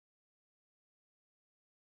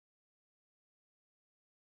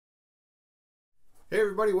Hey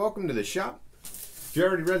everybody, welcome to the shop. If you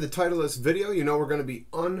already read the title of this video, you know we're going to be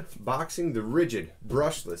unboxing the Ridgid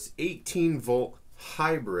brushless 18-volt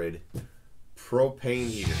hybrid propane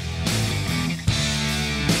heater.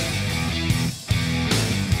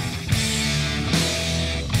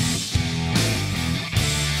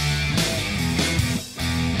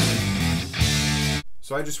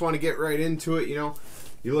 So I just want to get right into it. You know,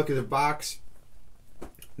 you look at the box,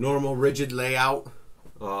 normal Ridgid layout.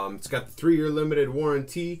 It's got the 3-year limited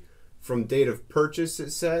warranty from date of purchase,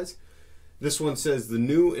 it says. This one says the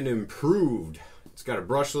new and improved. It's got a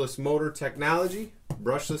brushless motor technology,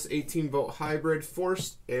 brushless 18-volt hybrid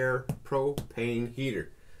forced air propane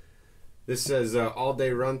heater. This says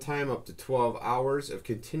all-day runtime up to 12 hours of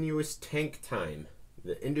continuous tank time.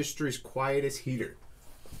 The industry's quietest heater.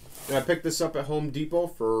 And I picked this up at Home Depot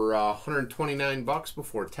for 129 bucks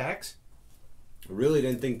before tax. I really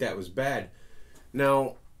didn't think that was bad.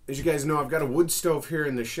 Now, as you guys know, I've got a wood stove here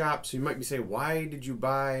in the shop, so you might be saying, why did you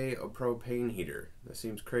buy a propane heater? That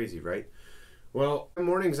seems crazy, right? Well, in the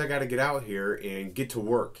mornings I got to get out here and get to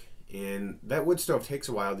work, and that wood stove takes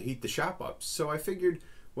a while to heat the shop up. So I figured,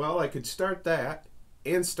 well, I could start that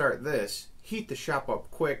and start this, heat the shop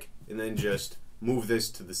up quick, and then just move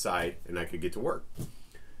this to the side, and I could get to work.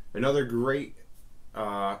 Another great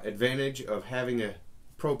advantage of having a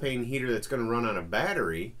propane heater that's going to run on a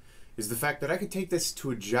battery is the fact that I could take this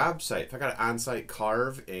to a job site. If I got an on-site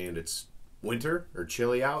carve and it's winter or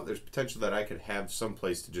chilly out, there's potential that I could have some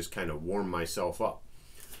place to just kind of warm myself up.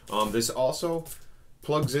 This also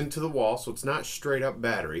plugs into the wall, so it's not straight up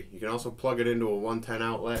battery. You can also plug it into a 110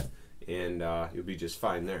 outlet and you'll be just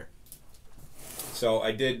fine there. So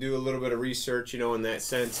I did do a little bit of research, you know, in that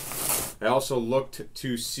sense. I also looked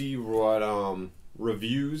to see what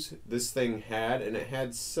reviews this thing had, and it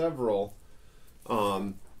had several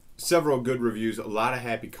good reviews, a lot of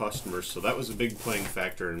happy customers, so that was a big playing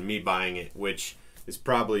factor in me buying it, which is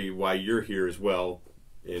probably why you're here as well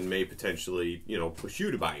and may potentially, you know, push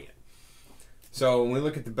you to buying it. So when we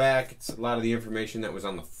look at the back, it's a lot of the information that was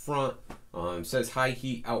on the front. It says high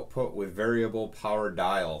heat output with variable power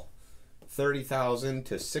dial, 30,000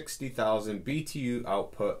 to 60,000 BTU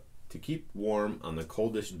output to keep warm on the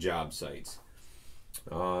coldest job sites.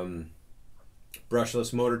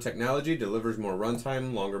 Brushless motor technology delivers more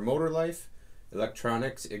runtime, longer motor life.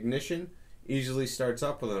 Electronics ignition easily starts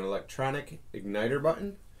up with an electronic igniter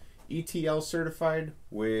button. ETL certified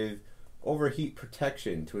with overheat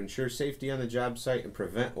protection to ensure safety on the job site and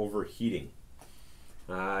prevent overheating.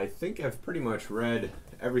 I think I've pretty much read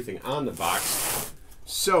everything on the box.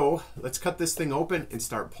 So let's cut this thing open and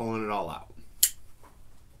start pulling it all out.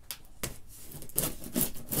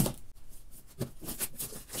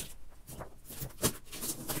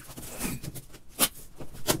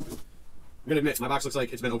 I'm gonna admit, my box looks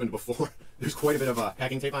like it's been opened before. There's quite a bit of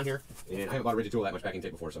packing tape on here, and I haven't bought a Ridgid tool that much packing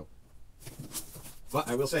tape before, so. But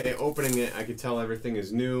I will say, opening it, I could tell everything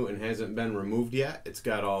is new and hasn't been removed yet. It's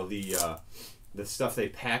got all the stuff they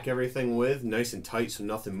pack everything with, nice and tight so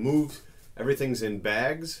nothing moves. Everything's in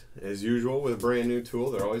bags, as usual with a brand new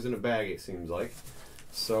tool. They're always in a bag, it seems like.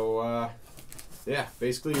 So, yeah,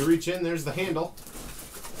 basically you reach in, there's the handle.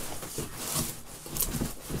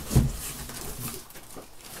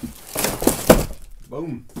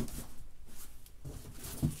 Boom.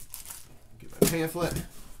 Get my pamphlet.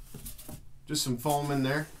 Just some foam in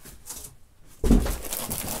there.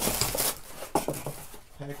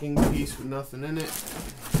 Packing piece with nothing in it.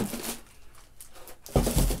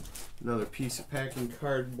 Another piece of packing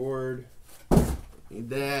cardboard. Need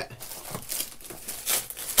that.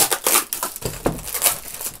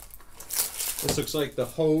 This looks like the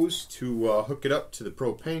hose to hook it up to the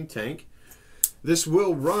propane tank. This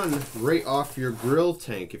will run right off your grill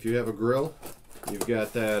tank. If you have a grill, you've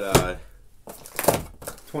got that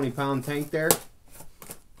 20-pound tank there.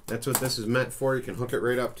 That's what this is meant for. You can hook it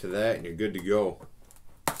right up to that and you're good to go.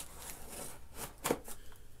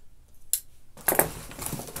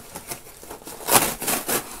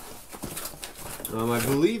 I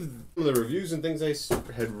believe some of the reviews and things I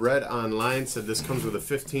had read online said this comes with a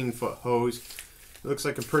 15-foot hose. It looks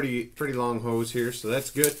like a pretty long hose here, so that's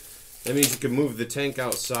good. That means you can move the tank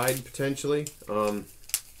outside potentially. You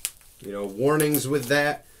know, warnings with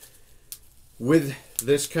that. With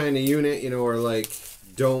this kind of unit, you know, are like,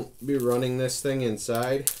 don't be running this thing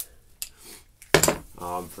inside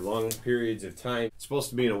for long periods of time. It's supposed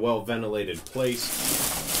to be in a well-ventilated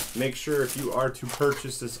place. Make sure if you are to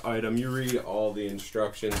purchase this item, you read all the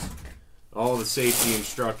instructions, all the safety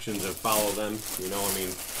instructions, and follow them. You know, I mean,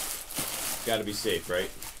 got to be safe, right?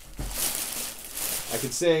 I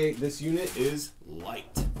could say this unit is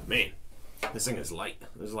light. Man, this thing is light.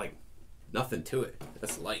 There's like nothing to it.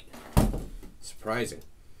 That's light. Surprising.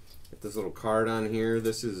 Got this little card on here.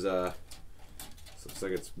 This is this looks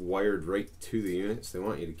like it's wired right to the unit, so they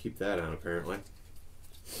want you to keep that on apparently.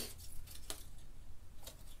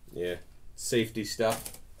 Yeah, safety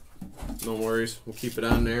stuff. No worries, we'll keep it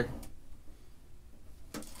on there.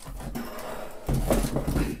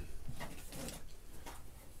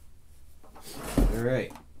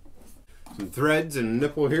 Alright. Some threads and a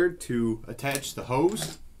nipple here to attach the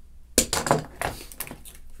hose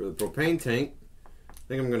for the propane tank. I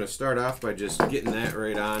think I'm going to start off by just getting that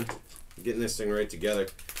right on, getting this thing right together.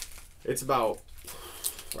 It's about,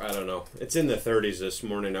 I don't know, it's in the 30s this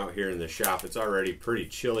morning out here in the shop. It's already pretty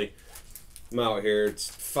chilly. I'm out here, it's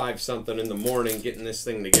 5 something in the morning getting this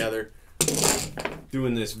thing together,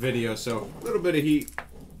 doing this video, so a little bit of heat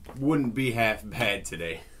wouldn't be half bad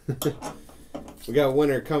today. We got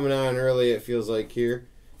winter coming on early, it feels like, here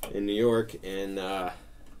in New York, and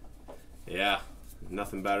yeah,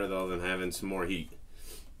 nothing better though than having some more heat.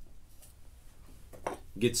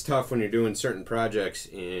 Gets tough when you're doing certain projects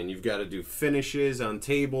and you've got to do finishes on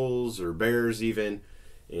tables or bears even,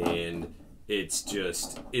 and it's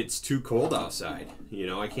too cold outside. You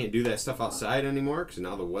know, I can't do that stuff outside anymore because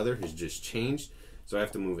now the weather has just changed, so I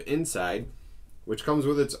have to move inside, which comes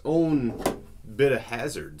with its own bit of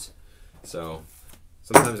hazards. So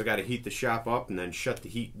sometimes I got to heat the shop up and then shut the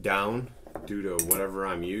heat down due to whatever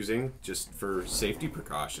I'm using, just for safety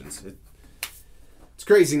precautions. It's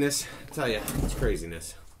craziness, I tell you, it's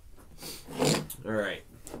craziness. Alright,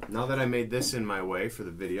 now that I made this in my way for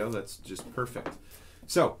the video, that's just perfect.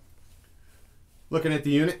 So, looking at the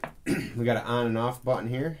unit, we got an on and off button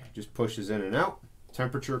here, just pushes in and out.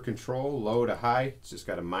 Temperature control, low to high, it's just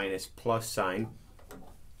got a minus plus sign.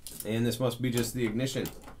 And this must be just the ignition.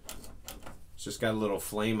 It's just got a little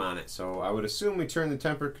flame on it, so I would assume we turn the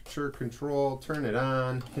temperature control, turn it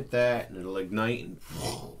on, hit that, and it'll ignite, and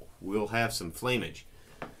we'll have some flamage.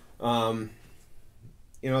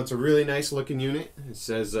 You know, it's a really nice looking unit. It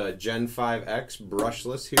says Gen 5X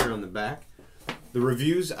brushless here on the back. The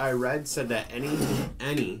reviews I read said that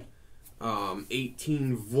any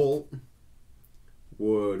 18 volt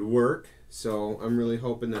would work, so I'm really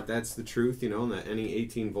hoping that that's the truth, you know, and that any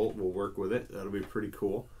 18 volt will work with it. That'll be pretty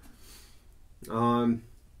cool.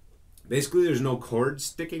 Basically there's no cord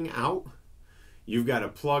sticking out. You've got to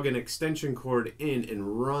plug an extension cord in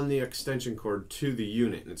and run the extension cord to the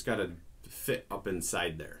unit, and it's got to fit up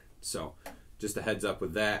inside there. So just a heads up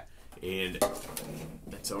with that. And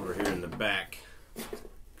it's over here in the back.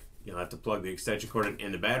 You'll have to plug the extension cord in,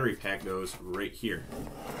 and the battery pack goes right here.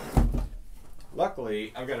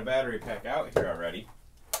 Luckily I've got a battery pack out here already,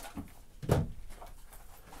 right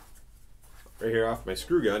here off my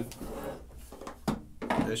screw gun.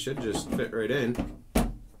 This should just fit right in,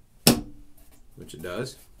 which it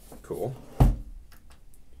does. Cool.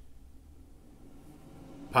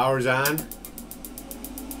 Power's on.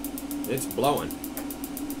 It's blowing.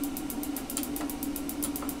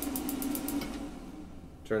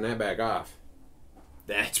 Turn that back off.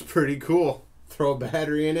 That's pretty cool. Throw a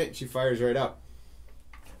battery in it, she fires right up.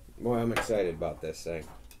 Boy, I'm excited about this thing.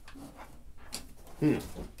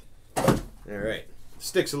 Alright.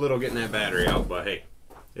 Sticks a little getting that battery out, but hey,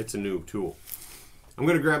 it's a new tool. I'm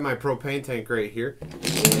going to grab my propane tank right here,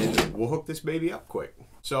 and we'll hook this baby up quick.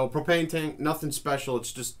 So propane tank, nothing special.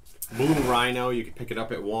 It's just Blue Rhino. You can pick it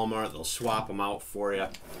up at Walmart. They'll swap them out for you.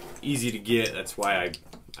 Easy to get. That's why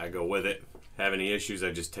I go with it. Have any issues,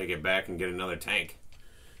 I just take it back and get another tank.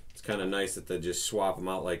 It's kind of nice that they just swap them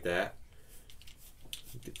out like that.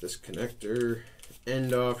 Get this connector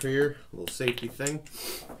end off here. A little safety thing.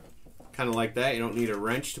 Kind of like that. You don't need a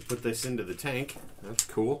wrench to put this into the tank. That's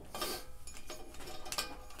cool.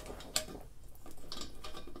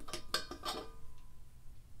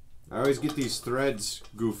 I always get these threads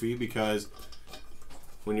goofy because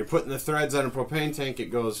when you're putting the threads on a propane tank, it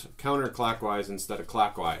goes counterclockwise instead of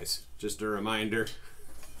clockwise. Just a reminder.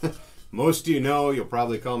 Most of you know, you'll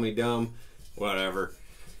probably call me dumb. Whatever.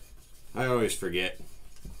 I always forget.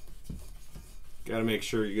 Gotta make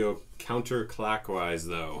sure you go counterclockwise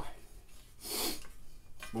though.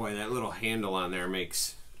 Boy, that little handle on there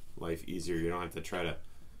makes life easier. You don't have to try to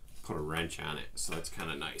put a wrench on it, so that's kind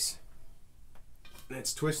of nice.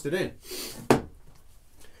 Let's twist it in.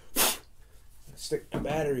 Stick the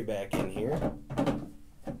battery back in here.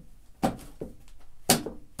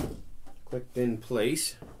 Clicked in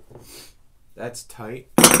place. That's tight.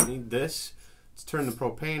 Need this. Let's turn the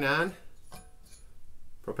propane on.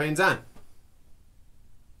 Propane's on.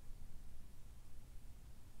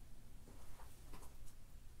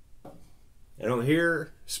 I don't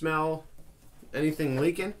hear, smell anything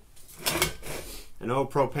leaking. I know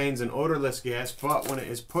propane's an odorless gas, but when it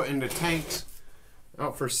is put into tanks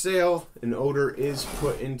out for sale, an odor is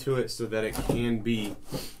put into it so that it can be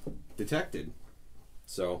detected.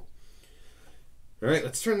 So, all right,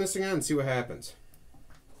 let's turn this thing on and see what happens.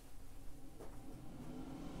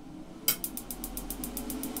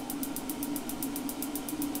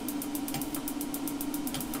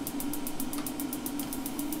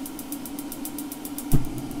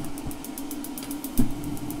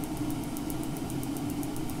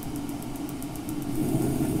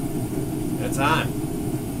 It's on.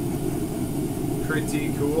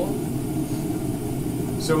 Pretty cool.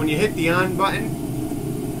 So when you hit the on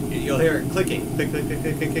button, you'll hear it clicking. Click, click, click,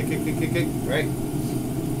 click, click, click, click, click, click, click, right?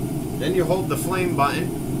 Then you hold the flame button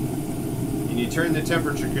and you turn the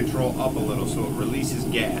temperature control up a little so it releases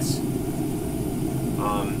gas.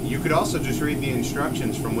 You could also just read the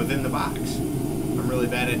instructions from within the box. I'm really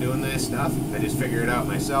bad at doing that stuff. I just figure it out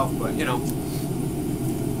myself, but you know,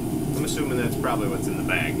 I'm assuming that's probably what's in the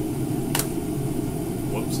bag.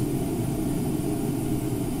 Whoops.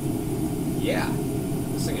 Yeah,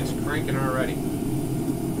 this thing is cranking already.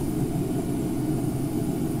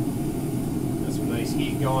 Got some nice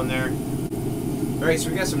heat going there. Alright, so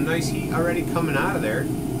we got some nice heat already coming out of there.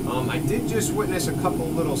 I did just witness a couple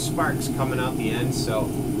little sparks coming out the end, so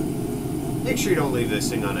make sure you don't leave this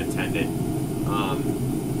thing unattended.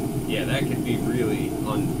 Yeah, that could be really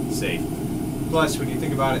unsafe. Plus, when you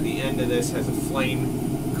think about it, the end of this has a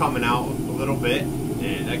flame coming out a little bit,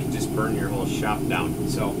 and that could just burn your whole shop down.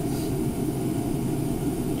 So,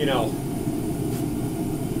 you know,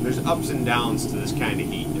 there's ups and downs to this kind of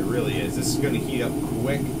heat. There really is. This is going to heat up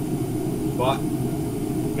quick, but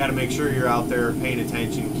you got to make sure you're out there paying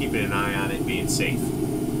attention, keeping an eye on it, being safe.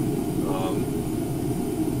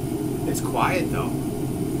 It's quiet though.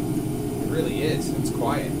 It really is. It's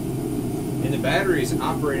quiet. And the battery is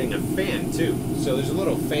operating a fan too. So there's a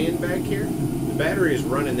little fan back here. The battery is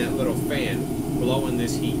running that little fan, blowing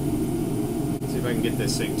this heat. Let's see if I can get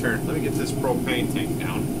this thing turned. Let me get this propane tank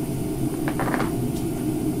down.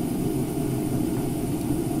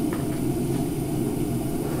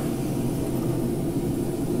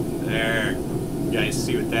 There. You guys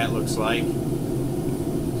see what that looks like?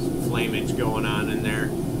 Some flamage going on in there.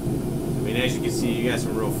 I mean, as you can see, you got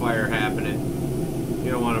some real fire happening.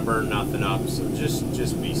 You don't want to burn nothing up, so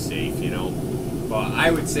just be safe, you know. But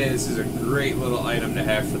I would say this is a great little item to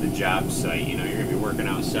have for the job site. You know, you're going to be working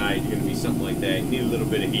outside, you're going to be something like that. You need a little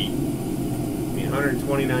bit of heat. I mean,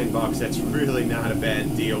 129 bucks, that's really not a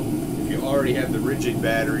bad deal. If you already have the Ridgid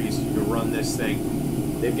batteries, you can run this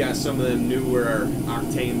thing. They've got some of them newer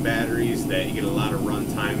octane batteries that you get a lot of run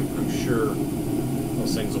time. I'm sure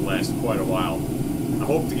those things will last quite a while. I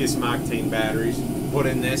hope to get some octane batteries put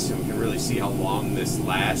in this and we can really see how long this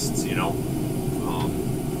lasts, you know.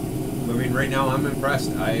 I mean, right now I'm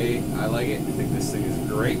impressed. I like it. I think this thing is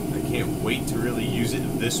great. I can't wait to really use it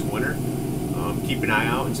this winter. Keep an eye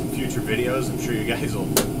out in some future videos. I'm sure you guys will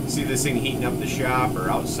see this thing heating up the shop or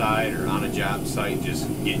outside or on a job site just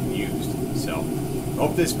getting used. So,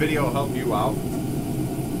 hope this video will help you out.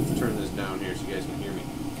 Let's turn this down here so you guys can hear me.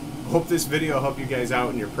 Hope this video will help you guys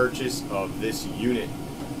out in your purchase of this unit.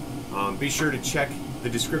 Be sure to check the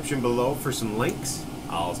description below for some links.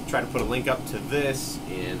 I'll try to put a link up to this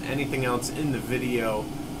and anything else in the video.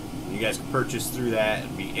 You guys can purchase through that.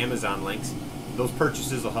 It'll be Amazon links. Those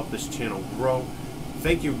purchases will help this channel grow.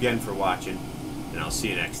 Thank you again for watching, and I'll see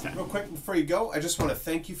you next time. Real quick before you go, I just want to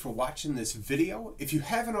thank you for watching this video. If you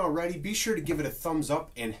haven't already, be sure to give it a thumbs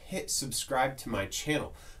up and hit subscribe to my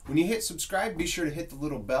channel. When you hit subscribe, be sure to hit the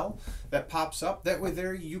little bell that pops up. That way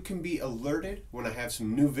there you can be alerted when I have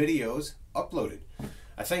some new videos uploaded.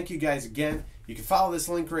 I thank you guys again. You can follow this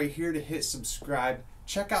link right here to hit subscribe.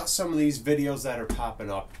 Check out some of these videos that are popping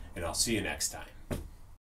up, and I'll see you next time.